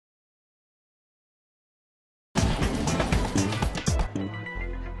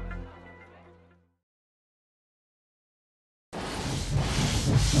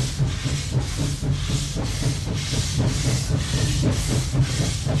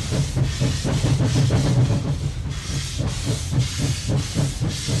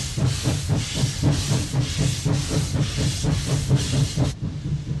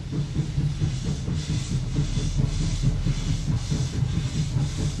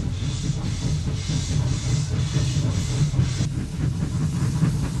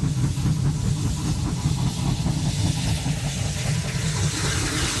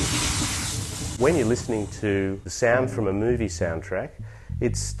When you're listening to the sound from a movie soundtrack,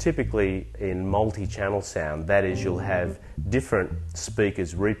 it's typically in multi-channel sound. That is, you'll have different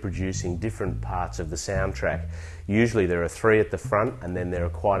speakers reproducing different parts of the soundtrack. Usually there are 3 at the front, and then there are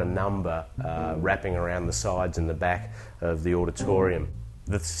quite a number wrapping around the sides and the back of the auditorium.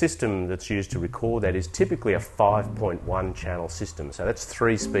 The system that's used to record that is typically a 5.1 channel system. So that's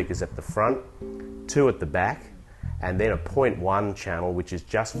 3 speakers at the front, 2 at the back, and then a 0.1 channel, which is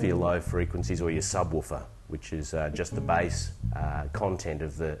just for your low frequencies or your subwoofer, which is just the bass content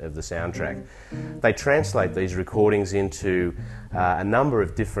of the soundtrack. They translate these recordings into a number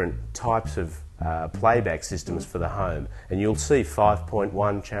of different types of playback systems for the home, and you'll see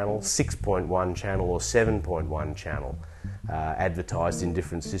 5.1 channel, 6.1 channel or 7.1 channel advertised in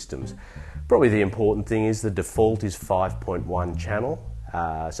different systems. Probably the important thing is the default is 5.1 channel,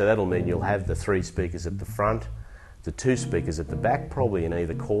 so that'll mean you'll have the 3 speakers at the front, the 2 speakers at the back, probably in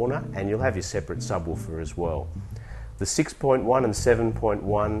either corner, and you'll have your separate subwoofer as well. The 6.1 and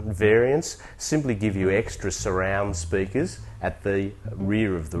 7.1 variants simply give you extra surround speakers at the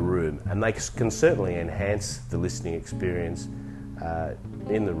rear of the room, and they can certainly enhance the listening experience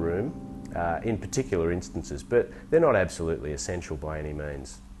in the room in particular instances, but they're not absolutely essential by any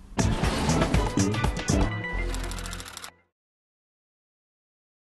means.